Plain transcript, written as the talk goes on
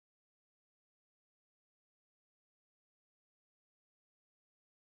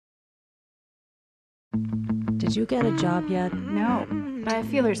Did you get a job yet? No, but I have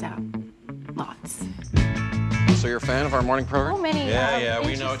feelers out. Lots. So you're a fan of our morning program? So many. Yeah,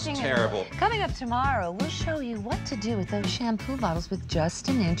 we know it's terrible. Coming up tomorrow, we'll show you what to do with those shampoo bottles with just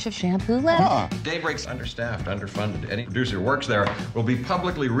an inch of shampoo left. Daybreak's understaffed, underfunded. Any producer who works there will be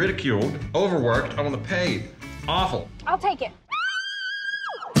publicly ridiculed, overworked, underpaid. Awful. I'll take it.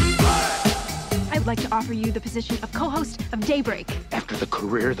 I'd like to offer you the position of co-host of Daybreak. After the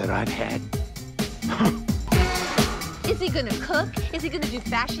career that I've had. Is he gonna cook? Is he gonna do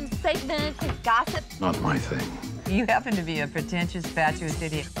fashion segments and gossip? Not my thing. You happen to be a pretentious, fatuous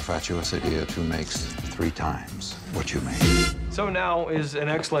idiot. A fatuous idiot who makes 3 times what you make. So now is an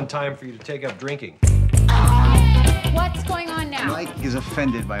excellent time for you to take up drinking. What's going on now? Mike is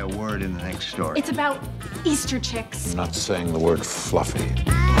offended by a word in the next story. It's about Easter chicks. I'm not saying the word fluffy.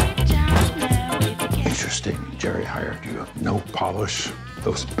 Interesting. Jerry hired you. No polish,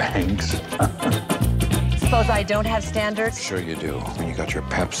 those bangs. Suppose I don't have standards? Sure you do. When you got your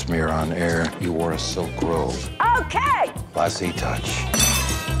pap smear on air, you wore a silk robe. Okay! Classy touch.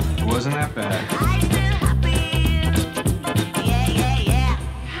 It wasn't that bad.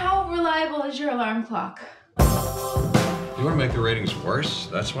 How reliable is your alarm clock? You want to make the ratings worse?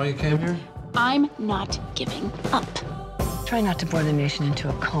 That's why you came here? I'm not giving up. Try not to bore the nation into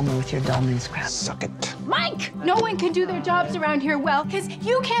a coma with your dull news crap. Suck it. Mike! No one can do their jobs around here well, because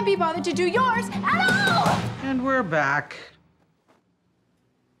you can't be bothered to do yours at all! And we're back.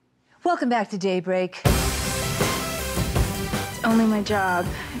 Welcome back to Daybreak. It's only my job.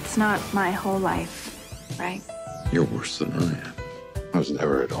 It's not my whole life, right? You're worse than I am. I was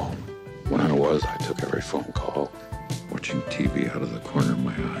never at home. When I was, I took every phone call, watching TV out of the corner of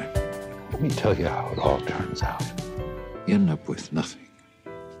my eye. Let me tell you how it all turns out. You end up with nothing,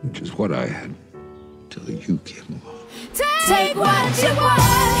 which is what I had till you came along. Take what you want,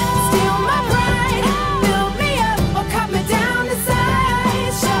 steal my pride, build me up or cut me down to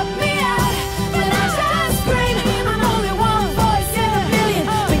size, shut me out, but I just scream. I'm only one voice in a billion,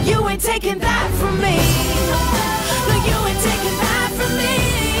 but you ain't taking that from me. No, you ain't taking that from me.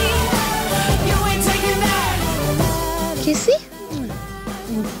 You ain't taking that. Kissy?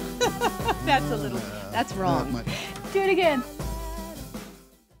 That's wrong. Do it again.